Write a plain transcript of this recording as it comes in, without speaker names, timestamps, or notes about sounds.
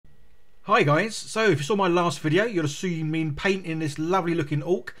Hi guys, so if you saw my last video you'll have seen me painting this lovely looking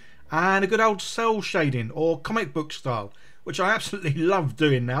orc and a good old cell shading or comic book style, which I absolutely love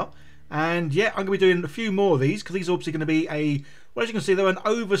doing now. And yeah, I'm going to be doing a few more of these because these are obviously going to be well, as you can see, they're an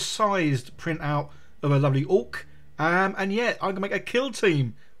oversized printout of a lovely orc. And yeah, I'm going to make a kill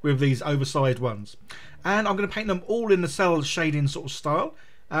team with these oversized ones, and I'm going to paint them all in the cell shading sort of style.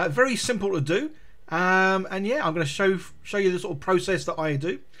 Very simple to do. And yeah, I'm going to show you the sort of process that I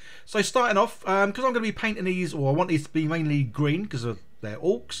do. So starting off, because I'm going to be painting these, or I want these to be mainly green because of their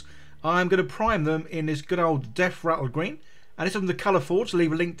orcs, I'm going to prime them in this good old Death Rattle green. And this is from the Colour Forge,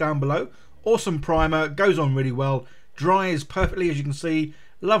 leave a link down below. Awesome primer, goes on really well, dries perfectly as you can see,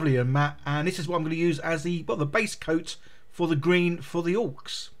 lovely and matte. And this is what I'm going to use as the base coat for the green for the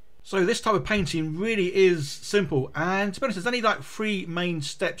orcs. So this type of painting really is simple, and to be honest, there's only like 3 main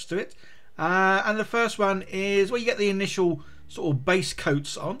steps to it. And the first one is where you get the initial sort of base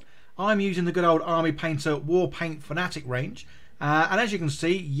coats on. I'm using the good old Army Painter Warpaint Fanatic range, and as you can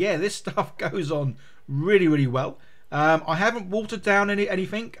see, yeah, this stuff goes on really well. I haven't watered down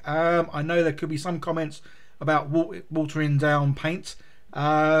anything. I know there could be some comments about watering down paint,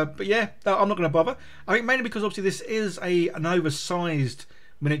 but yeah, I'm not going to bother. I think mainly because obviously this is an oversized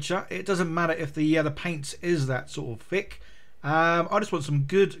miniature. It doesn't matter if the paint is that sort of thick. I just want some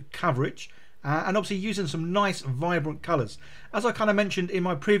good coverage, and obviously using some nice vibrant colours. As I kind of mentioned in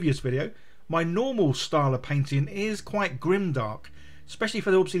my previous video, my normal style of painting is quite grimdark, especially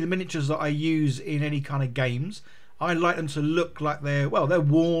for obviously the miniatures that I use in any kind of games. I like them to look like they're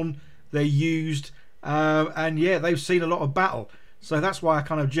worn, they're used, and yeah, they've seen a lot of battle. So that's why I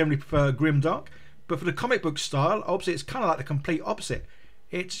kind of generally prefer grimdark. But for the comic book style, obviously it's kind of like the complete opposite.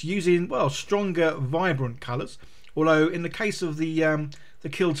 It's using, well, stronger, vibrant colours. Although in the case of the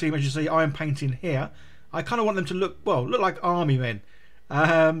kill team, as you see, I'm painting here, I kind of want them to look like army men.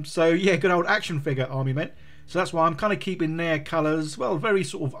 So yeah, good old action figure army men. So that's why I'm kind of keeping their colours, well, very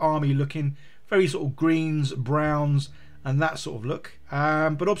sort of army looking, very sort of greens, browns, and that sort of look.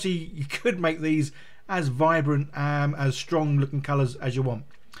 But obviously you could make these as vibrant, as strong looking colours as you want.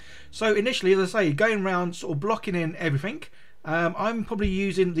 So initially, as I say, going around sort of blocking in everything. I'm probably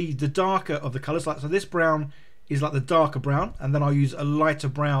using the darker of the colours, like so this brown is like the darker brown, and then I'll use a lighter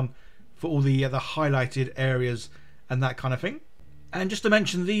brown for all the highlighted areas and that kind of thing. And just to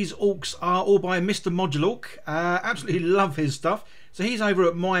mention, these orcs are all by Mr. Modulorc. Absolutely love his stuff. So he's over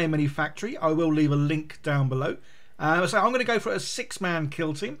at My Mini Factory. I will leave a link down below. So I'm going to go for a 6-man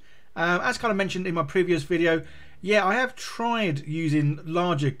kill team. As kind of mentioned in my previous video, yeah, I have tried using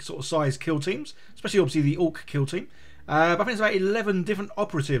larger sort of size kill teams, especially obviously the orc kill team. But I think it's about 11 different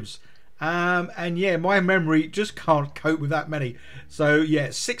operatives. And yeah, my memory just can't cope with that many. So yeah,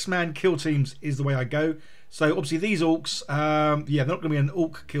 6-man kill teams is the way I go. So obviously these orcs, yeah, they're not going to be an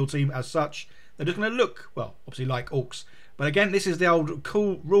orc kill team as such. They're just going to look, well, obviously like orcs. But again, this is the old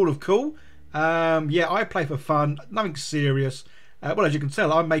cool rule of cool. Yeah, I play for fun, nothing serious. Well, as you can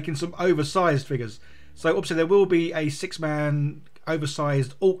tell, I'm making some oversized figures. So obviously there will be a 6-man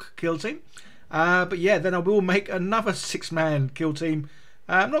oversized orc kill team. But yeah, then I will make another 6-man kill team.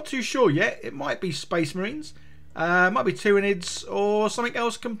 I'm not too sure yet. It might be Space Marines, might be Tyranids, or something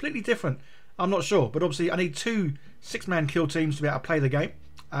else completely different. I'm not sure, but obviously I need 2 6-man kill teams to be able to play the game.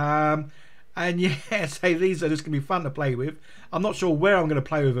 And yeah, say these are just going to be fun to play with. I'm not sure where I'm going to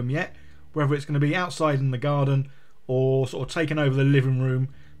play with them yet, whether it's going to be outside in the garden or sort of taking over the living room.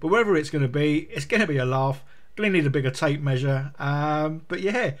 But wherever it's going to be a laugh. Going to need a bigger tape measure. But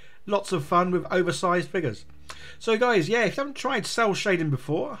yeah, lots of fun with oversized figures. So guys, yeah, if you haven't tried cell shading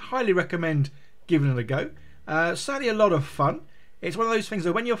before, I highly recommend giving it a go. Certainly a lot of fun. It's one of those things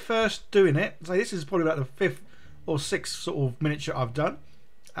that when you're first doing it, so this is probably about the 5th or 6th sort of miniature I've done.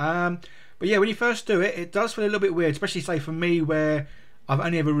 But yeah, when you first do it, it does feel a little bit weird, especially say for me where I've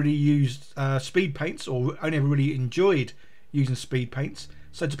only ever really used speed paints, or only ever really enjoyed using speed paints.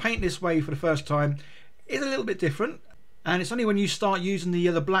 So to paint this way for the first time is a little bit different. And it's only when you start using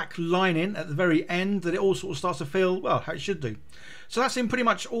the black lining at the very end that it all sort of starts to feel, well, how it should do. So that's in pretty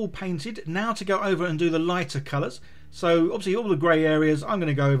much all painted. Now to go over and do the lighter colours. So obviously all the grey areas I'm going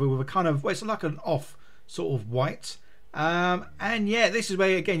to go over with a kind of, well, it's like an off sort of white. And yeah, this is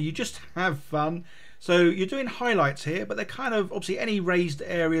where, again, you just have fun. So you're doing highlights here, but they're kind of, obviously, any raised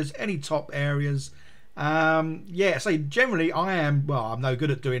areas, any top areas. Yeah, so generally I'm no good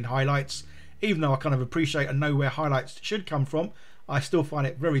at doing highlights. Even though I kind of appreciate and know where highlights should come from, I still find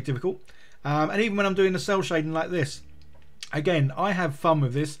it very difficult. And even when I'm doing the cell shading like this, again, I have fun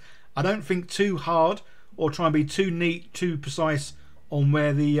with this. I don't think too hard or try and be too neat, too precise on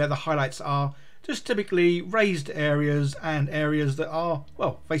where the highlights are. just typically raised areas and areas that are,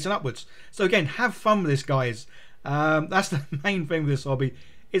 well, facing upwards. So again, have fun with this, guys. That's the main thing with this hobby,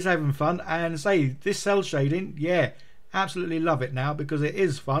 is having fun. And say, this cell shading, yeah, absolutely love it now because it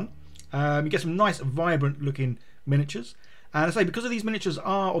is fun. You get some nice vibrant looking miniatures, and I say, because of these miniatures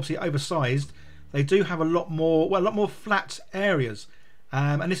are obviously oversized, they do have a lot more flat areas,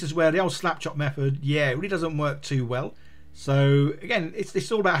 and this is where the old slap chop method, yeah, it really doesn't work too well. So again,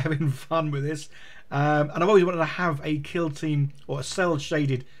 it's all about having fun with this, and I've always wanted to have a kill team, or a cell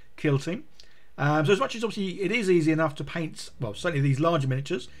shaded kill team. So as much as obviously it is easy enough to paint, well, certainly these larger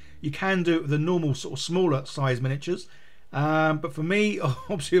miniatures, you can do it with the normal sort of smaller size miniatures. But for me,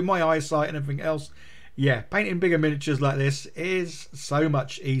 obviously with my eyesight and everything else, yeah, painting bigger miniatures like this is so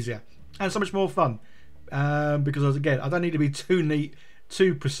much easier and so much more fun, because again, I don't need to be too neat,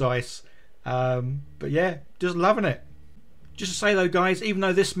 too precise, but yeah, just loving it. Just to say though, guys, even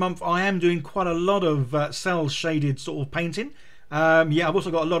though this month I am doing quite a lot of cell shaded sort of painting, yeah, I've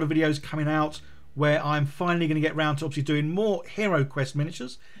also got a lot of videos coming out where I'm finally going to get around to obviously doing more Hero Quest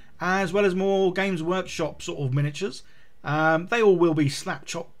miniatures, as well as more Games Workshop sort of miniatures. They all will be slap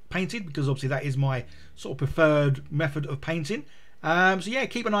chop painted, because obviously that is my sort of preferred method of painting. So yeah,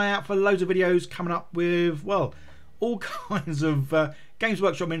 keep an eye out for loads of videos coming up with, well, all kinds of Games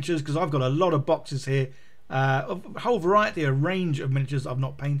Workshop miniatures, because I've got a lot of boxes here of a whole variety, a range of miniatures I've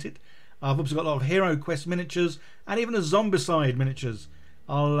not painted. I've also got a lot of Hero Quest miniatures and even the Zombicide miniatures.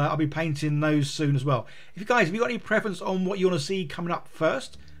 I'll be painting those soon as well. If you guys, have you got any preference on what you want to see coming up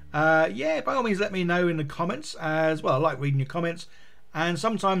first? Yeah, by all means let me know in the comments as well. I like reading your comments, and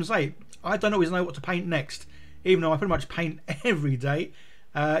sometimes I don't always know what to paint next, even though I pretty much paint every day.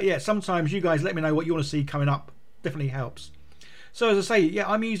 Yeah, sometimes you guys let me know what you want to see coming up. Definitely helps. So as I say, yeah,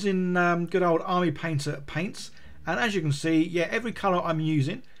 I'm using good old Army Painter paints, and as you can see, yeah, every colour I'm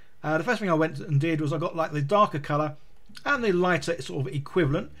using. The first thing I went and did was I got like the darker colour and the lighter sort of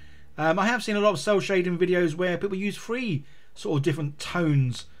equivalent. I have seen a lot of cell shading videos where people use 3 sort of different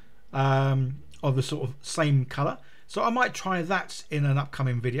tones of the sort of same colour, so I might try that in an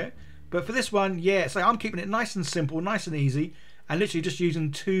upcoming video. But for this one, yeah, so I'm keeping it nice and simple, nice and easy, and literally just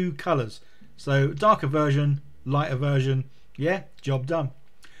using 2 colours. So darker version, lighter version, yeah, job done.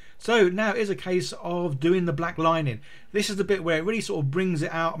 So now is a case of doing the black lining. This is the bit where it really sort of brings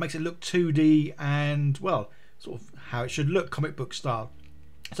it out, makes it look 2D, and well, sort of how it should look, comic book style.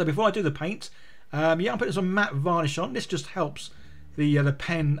 So before I do the paint, yeah, I'm putting some matte varnish on. This just helps the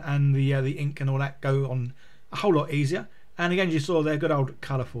pen and the ink and all that go on a whole lot easier. And again, you saw there, good old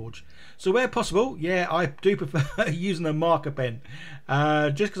Colour Forge. So where possible, yeah, I do prefer using a marker pen,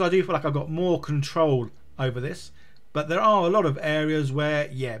 just because I do feel like I've got more control over this. But there are a lot of areas where,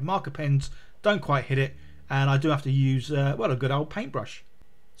 yeah, marker pens don't quite hit it, and I do have to use, well, a good old paintbrush.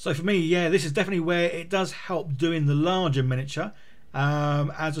 So for me, yeah, this is definitely where it does help doing the larger miniature.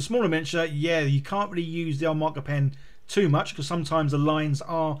 As a smaller miniature, yeah, you can't really use the old marker pen too much, because sometimes the lines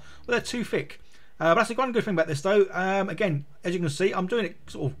are, well, they're too thick. But that's the one good thing about this though. Again, as you can see, I'm doing it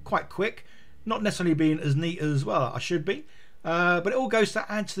sort of quite quick, not necessarily being as neat as, well, I should be. But it all goes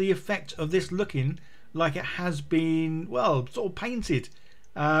to add to the effect of this looking like it has been, well, sort of painted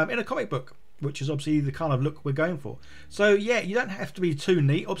in a comic book, which is obviously the kind of look we're going for. So yeah, you don't have to be too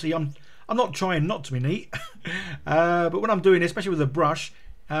neat. Obviously I'm not trying not to be neat, but when I'm doing it, especially with a brush,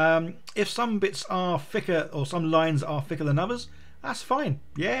 if some bits are thicker or some lines are thicker than others, that's fine.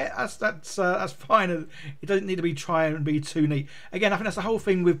 Yeah, that's fine. It doesn't need to be trying and be too neat. Again, I think that's the whole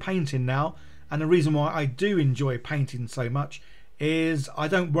thing with painting now, and the reason why I do enjoy painting so much is I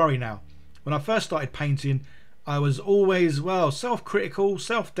don't worry now. When I first started painting, I was always, well, self-critical,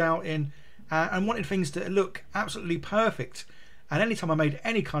 self-doubting, and wanted things to look absolutely perfect. And anytime I made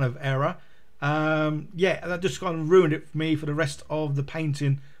any kind of error, yeah, that just kind of ruined it for me for the rest of the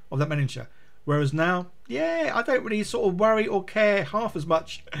painting of that miniature. Whereas now, yeah, I don't really sort of worry or care half as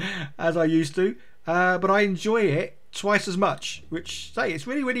much as I used to, but I enjoy it twice as much, which, say, it's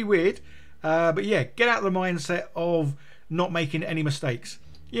really, really weird. But yeah, get out of the mindset of not making any mistakes.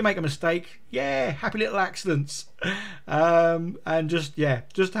 You make a mistake, yeah, happy little accidents, and just, yeah,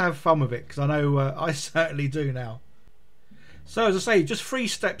 just have fun with it, because I know I certainly do now. So as I say, just 3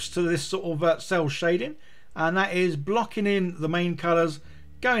 steps to this sort of cell shading, and that is blocking in the main colours,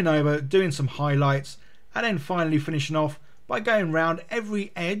 going over, doing some highlights, and then finally finishing off by going around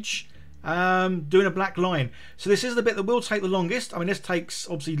every edge, doing a black line. So this is the bit that will take the longest. I mean, this takes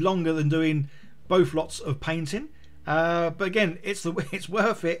obviously longer than doing both lots of painting. But again, it's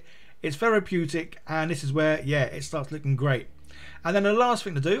worth it. It's therapeutic, and this is where, yeah, it starts looking great. And then the last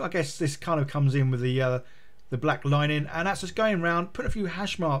thing to do, I guess this kind of comes in with the black lining, and that's just going around, putting a few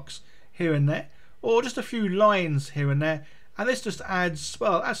hash marks here and there, or just a few lines here and there, and this just adds,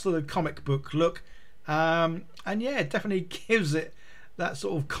 well, adds to the comic book look, and yeah, it definitely gives it that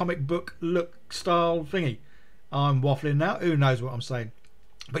sort of comic book look style thingy. I'm waffling now, who knows what I'm saying,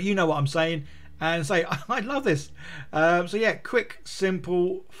 but you know what I'm saying, and say I love this. So yeah, quick,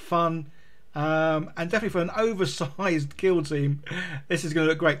 simple, fun, and definitely for an oversized kill team, this is going to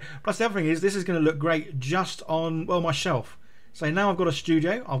look great. Plus the other thing is, this is going to look great just on, well, my shelf. So now I've got a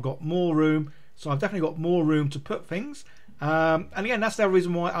studio, I've got more room, so I've definitely got more room to put things. And again, that's the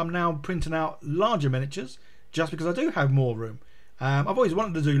reason why I'm now printing out larger miniatures, just because I do have more room. I've always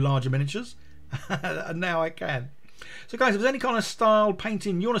wanted to do larger miniatures, and now I can. So guys, if there's any kind of style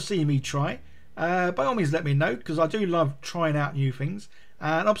painting you want to see me try, by all means let me know, because I do love trying out new things.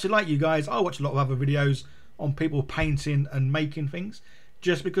 And obviously, like you guys, I watch a lot of other videos on people painting and making things,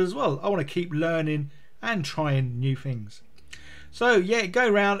 just because, well, I want to keep learning and trying new things. So yeah, go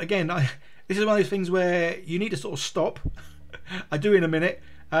around again. This is one of those things where you need to sort of stop. I do in a minute,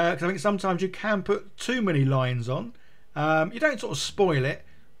 because I think sometimes you can put too many lines on. You don't sort of spoil it,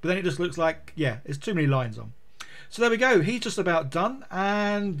 but then it just looks like, yeah, there's too many lines on. So there we go, he's just about done,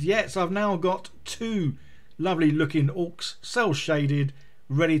 and yeah, so I've now got two lovely looking orcs, cell shaded,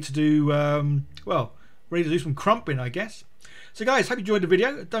 ready to do, well, ready to do some crumping, I guess. So guys, hope you enjoyed the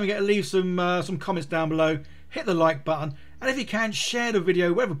video. Don't forget to leave some comments down below, hit the like button, and if you can, share the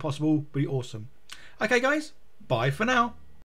video wherever possible, be awesome. Okay guys, bye for now.